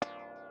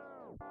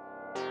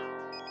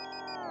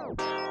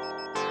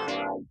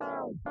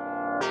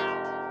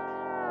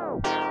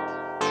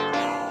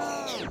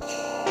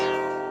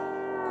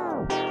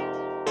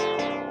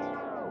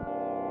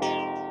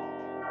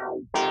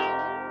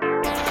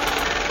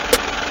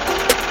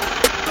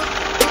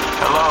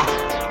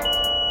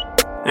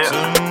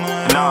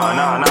Yeah.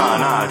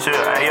 Nah, chill.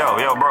 Hey,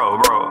 yo,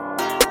 bro.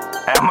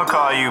 Hey, I'ma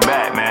call you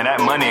back, man. That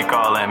money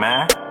calling,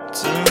 man.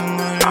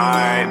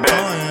 Alright,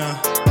 bet.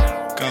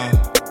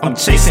 I'm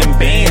chasing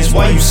bands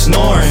while you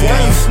snoring.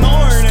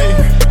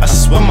 I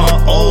swear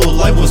my old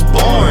life was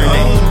boring.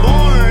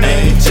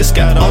 Ay, just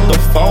got off the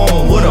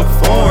phone with a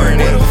foreign.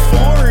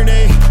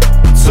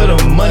 To the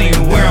money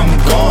where I'm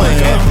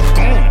going.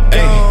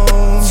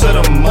 Ay, to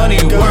the money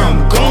where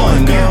I'm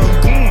going.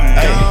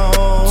 Ay,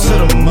 to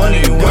the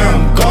money where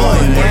I'm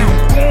going.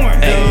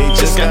 Ay,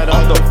 just got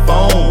off the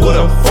phone with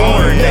a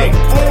foreign.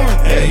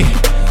 Ay,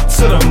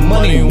 to the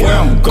money where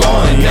I'm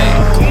going.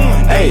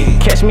 Hey,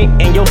 catch me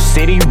in your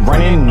city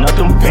running up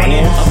them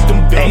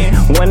bands. Hey,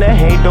 when the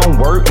hate don't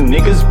work,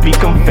 niggas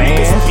become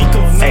fans.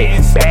 Hey,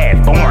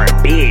 bad foreign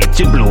bitch,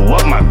 you blew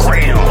up my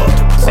gram.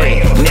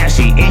 Hey, now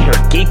she in here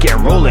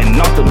geeking, rolling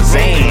off them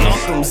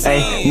Zans.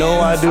 Hey, no,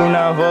 I do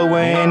not fuck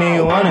with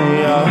any one of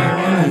y'all.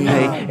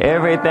 Hey,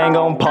 everything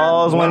on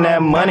pause when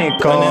that money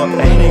call.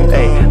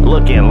 Hey,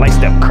 looking like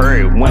Steph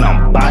Curry when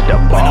I'm about to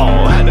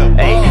ball.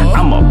 Hey,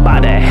 I'm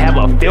about to have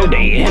a field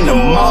day in the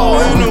mall.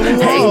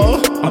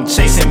 Hey, I'm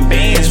chasing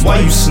bands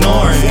while you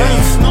snoring.